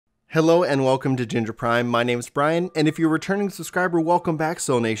Hello and welcome to Ginger Prime. My name is Brian, and if you're a returning subscriber, welcome back,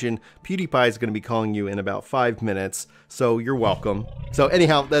 Soul Nation. PewDiePie is going to be calling you in about 5 minutes, so you're welcome. So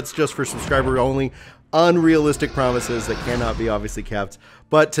anyhow, that's just for subscriber only. Unrealistic promises that cannot be obviously kept.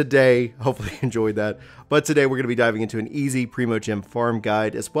 But today, hopefully you enjoyed that. But today we're going to be diving into an easy Primogem farm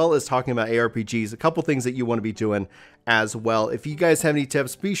guide, as well as talking about ARPGs, a couple things that you want to be doing as well. If you guys have any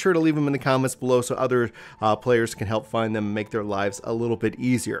tips, be sure to leave them in the comments below so other players can help find them and make their lives a little bit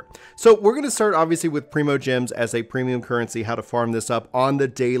easier. So we're going to start obviously with Primogems as a premium currency, how to farm this up on the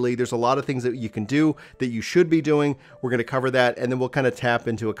daily. There's a lot of things that you can do that you should be doing. We're going to cover that, and then we'll kind of tap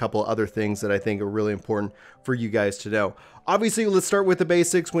into a couple other things that I think are really important for you guys to know. Obviously, let's start with the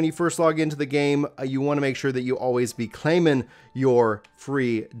basics. When you first log into the game, you want to make sure that you always be claiming your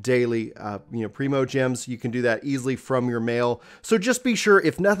free daily Primogems. You can do that easily from your mail. So just be sure,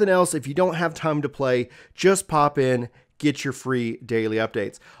 if nothing else, if you don't have time to play, just pop in, get your free daily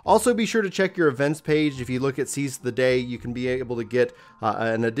updates. Also, be sure to check your events page. If you look at Seize the Day, you can be able to get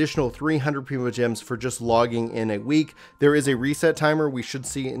an additional 300 Primogems for just logging in a week. There is a reset timer. We should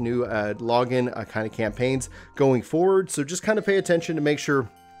see new login kind of campaigns going forward. So just kind of pay attention to make sure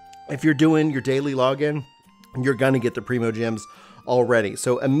if you're doing your daily login, you're going to get the Primogems already.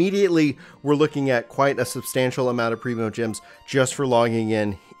 So immediately we're looking at quite a substantial amount of Primogems just for logging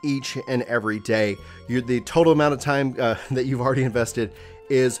in each and every day. The total amount of time that you've already invested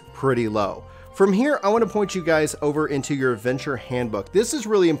is pretty low. From here, I want to point you guys over into your Adventure Handbook. This is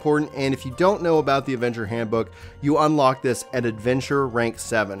really important, and if you don't know about the Adventure Handbook, you unlock this at Adventure Rank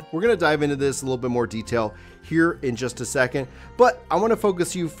 7. We're going to dive into this in a little bit more detail here in just a second, but I want to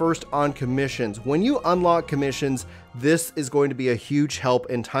focus you first on commissions. When you unlock commissions, this is going to be a huge help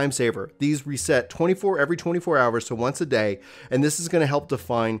and time saver. These reset every 24 hours, so once a day, and this is going to help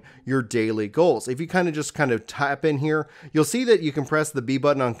define your daily goals. If you kind of tap in here, you'll see that you can press the B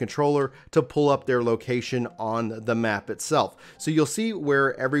button on controller to pull up their location on the map itself. So you'll see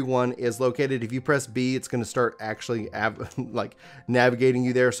where everyone is located. If you press B, it's going to start actually navigating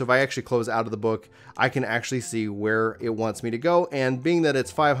you there. So if I actually close out of the book, I can actually see where it wants me to go, and being that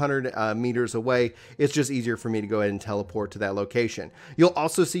it's 500 meters away, it's just easier for me to go ahead and teleport to that location. You'll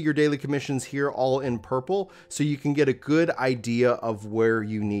also see your daily commissions here all in purple, so you can get a good idea of where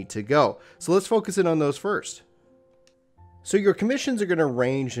you need to go. So let's focus in on those first. So your commissions are going to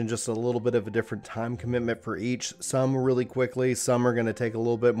range in just a little bit of a different time commitment for each. Some really quickly, some are going to take a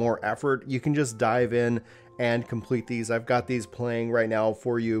little bit more effort. You can just dive in and complete these. I've got these playing right now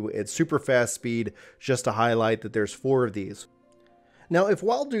for you. It's super fast speed, just to highlight that there's 4 of these. Now, if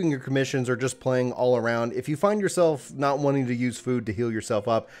while doing your commissions or just playing all around, if you find yourself not wanting to use food to heal yourself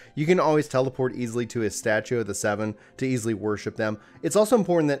up, you can always teleport easily to a statue of the 7 to easily worship them. It's also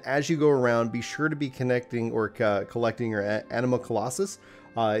important that as you go around, be sure to be connecting or collecting your Anima Colossus.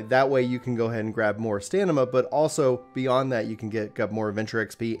 That way you can go ahead and grab more stamina, but also beyond that, you can get more adventure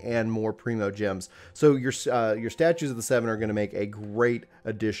XP and more Primogems. So your statues of the 7 are going to make a great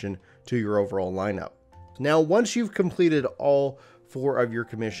addition to your overall lineup. Now, once you've completed all 4 of your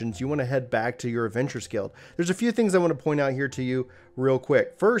commissions, you want to head back to your Adventures Guild. There's a few things I want to point out here to you real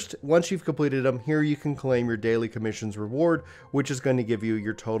quick. First, once you've completed them, here you can claim your daily commissions reward, which is going to give you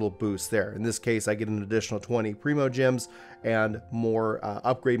your total boost there. In this case, I get an additional 20 Primogems and more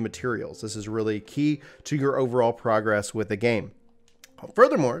upgrade materials. This is really key to your overall progress with the game.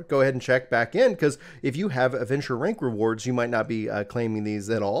 Furthermore, go ahead and check back in, because if you have adventure rank rewards, you might not be claiming these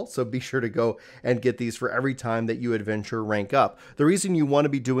at all. So be sure to go and get these for every time that you adventure rank up. The reason you want to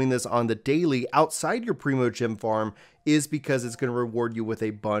be doing this on the daily outside your Primogem farm is because it's going to reward you with a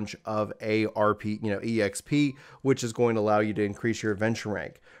bunch of EXP, which is going to allow you to increase your adventure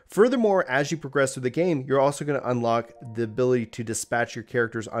rank. Furthermore, as you progress through the game, you're also going to unlock the ability to dispatch your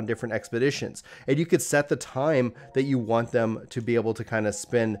characters on different expeditions. And you could set the time that you want them to be able to kind of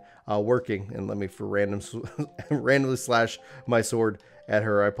spend working. And let me randomly slash my sword at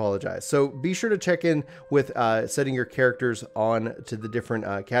her. I apologize. So be sure to check in with setting your characters on to the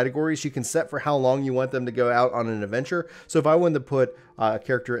different categories. You can set for how long you want them to go out on an adventure. So if I wanted to put a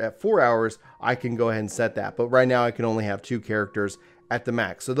character at 4 hours, I can go ahead and set that. But right now I can only have 2 characters at the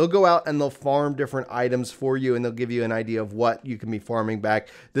max. So they'll go out and they'll farm different items for you, and they'll give you an idea of what you can be farming back.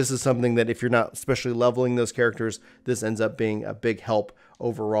 This is something that if you're not especially leveling those characters, this ends up being a big help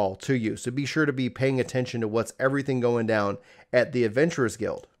overall to you. So be sure to be paying attention to what's everything going down at the Adventurers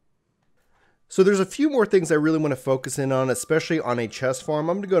Guild. So there's a few more things I really want to focus in on, especially on a chest farm.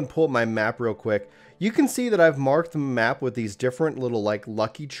 I'm going to go and pull up my map real quick. You can see that I've marked the map with these different little like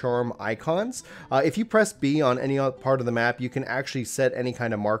Lucky Charm icons. If you press B on any part of the map, you can actually set any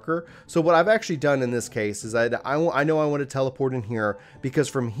kind of marker. So what I've actually done in this case is I know I want to teleport in here, because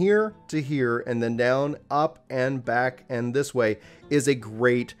from here to here and then down, up and back and this way is a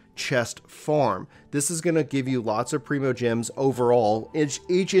great chest farm. This is going to give you lots of Primogems overall.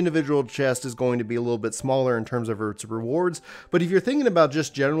 Each individual chest is going to be a little bit smaller in terms of its rewards, but if you're thinking about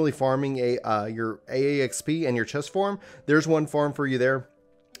just generally farming your AAXP and your chest farm, there's one farm for you there.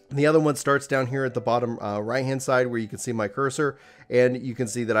 The other one starts down here at the bottom right hand side where you can see my cursor, and you can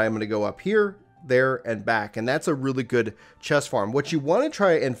see that I'm going to go up here, there, and back, and that's a really good chest farm. What you want to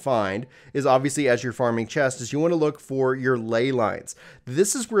try and find is, obviously, as you're farming chests, is you want to look for your ley lines.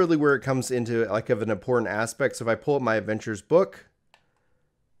 This is really where it comes into like of an important aspect. So if I pull up my adventures book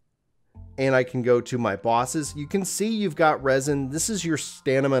and I can go to my bosses, you can see you've got resin. This is your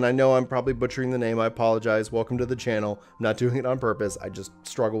stamina, and I know I'm probably butchering the name. I apologize. Welcome to the channel. I'm not doing it on purpose. I just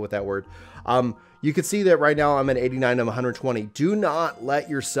struggle with that word. You can see that right now I'm at 89 and 120. Do not let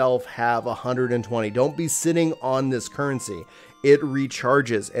yourself have 120. Don't be sitting on this currency. It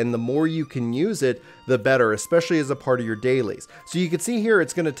recharges, and the more you can use it, the better, especially as a part of your dailies. So you can see here,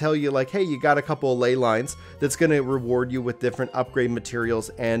 it's going to tell you like, hey, you got a couple of ley lines that's going to reward you with different upgrade materials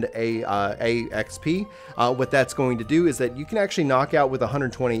and a XP. What that's going to do is that you can actually knock out with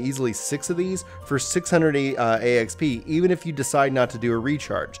 120 easily 6 of these for 600 AXP, even if you decide not to do a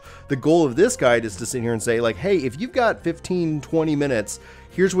recharge. The goal of this guide is to sit here and say like, hey, if you've got 15-20 minutes,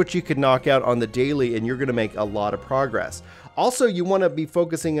 here's what you could knock out on the daily, and you're going to make a lot of progress. Also, you want to be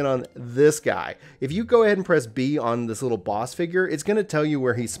focusing in on this guy. If you go ahead and press B on this little boss figure, it's going to tell you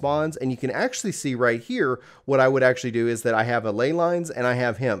where he spawns, and you can actually see right here what I would actually do is that I have a ley lines and I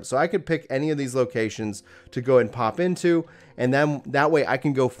have him. So I could pick any of these locations to go and pop into, and then that way I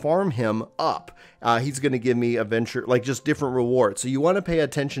can go farm him up. He's going to give me adventure, like just different rewards. So you want to pay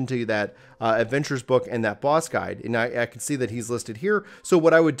attention to that adventures book and that boss guide. And I can see that he's listed here. So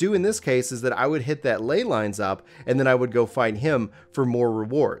what I would do in this case is that I would hit that ley lines up, and then I would go find him for more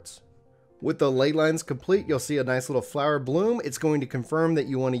rewards. With the ley lines complete, you'll see a nice little flower bloom. It's going to confirm that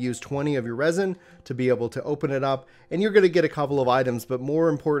you want to use 20 of your resin to be able to open it up, and you're going to get a couple of items, but more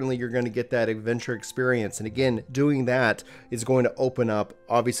importantly, you're going to get that adventure experience. And again, doing that is going to open up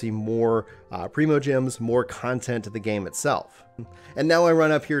obviously more Primogems, more content to the game itself. And now I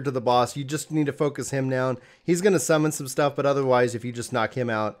run up here to the boss. You just need to focus him down. He's going to summon some stuff, but otherwise, if you just knock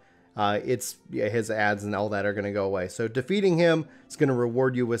him out, his ads and all that are going to go away. So defeating him is going to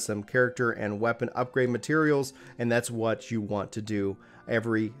reward you with some character and weapon upgrade materials, and that's what you want to do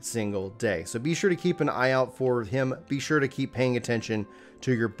every single day. So be sure to keep an eye out for him. Be sure to keep paying attention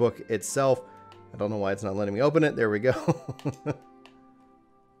to your book itself. I don't know why it's not letting me open it. There we go.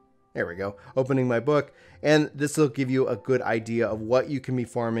 There we go, opening my book, and this will give you a good idea of what you can be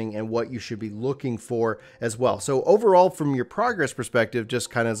farming and what you should be looking for as well. So overall, from your progress perspective, just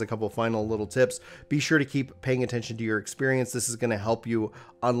kind of as a couple final little tips, be sure to keep paying attention to your experience. This is going to help you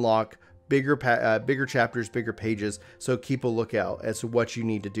unlock bigger chapters, bigger pages. So keep a lookout as to what you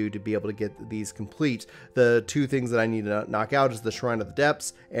need to do to be able to get these complete. The two things that I need to knock out is the Shrine of the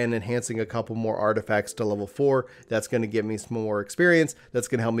Depths and enhancing a couple more artifacts to level 4. That's going to give me some more experience. That's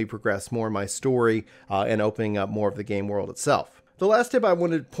going to help me progress more in my story and opening up more of the game world itself. The last tip I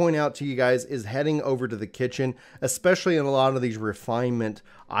wanted to point out to you guys is heading over to the kitchen, especially in a lot of these refinement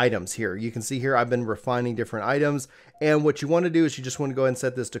items here. You can see here I've been refining different items, and what you want to do is you just want to go ahead and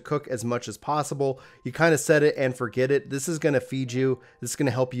set this to cook as much as possible. You kind of set it and forget it. This is going to feed you. This is going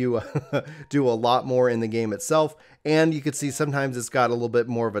to help you do a lot more in the game itself, and you can see sometimes it's got a little bit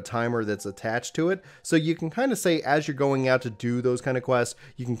more of a timer that's attached to it. So you can kind of say as you're going out to do those kind of quests,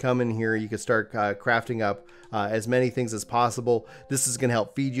 you can come in here, you can start crafting up as many things as possible. This is going to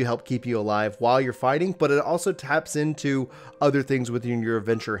help feed you, help keep you alive while you're fighting, but it also taps into other things within your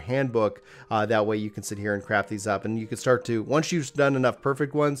adventure handbook. That way you can sit here and craft these up, and you can start to, once you've done enough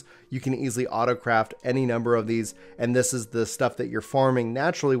perfect ones, you can easily auto craft any number of these, and this is the stuff that you're farming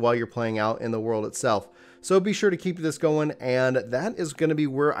naturally while you're playing out in the world itself. So be sure to keep this going, and that is going to be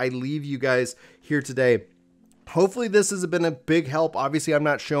where I leave you guys here today. Hopefully this has been a big help. Obviously, I'm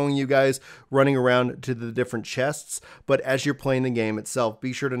not showing you guys running around to the different chests, but as you're playing the game itself,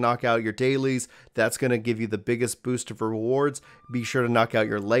 be sure to knock out your dailies. That's going to give you the biggest boost of rewards. Be sure to knock out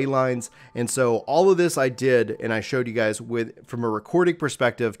your ley lines. And so all of this I did, and I showed you guys with, from a recording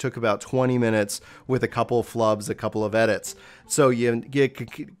perspective, took about 20 minutes with a couple of flubs, a couple of edits. So you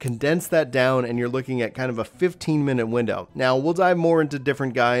condense that down and you're looking at kind of a 15-minute window. Now we'll dive more into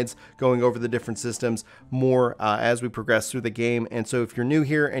different guides, going over the different systems more as we progress through the game. And so if you're new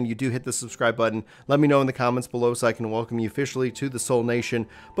here and you do hit the subscribe button, let me know in the comments below so I can welcome you officially to the Soul Nation.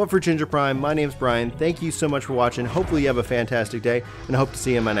 But for Ginger Prime, my name's Brian. Thank you so much for watching. Hopefully you have a fantastic day and I hope to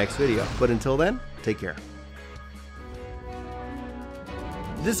see you in my next video. But until then, take care.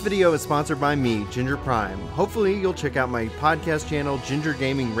 This video is sponsored by me, Ginger Prime. Hopefully you'll check out my podcast channel, Ginger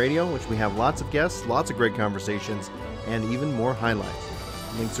Gaming Radio, which we have lots of guests, lots of great conversations, and even more highlights.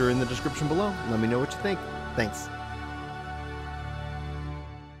 Links are in the description below. Let me know what you think. Thanks.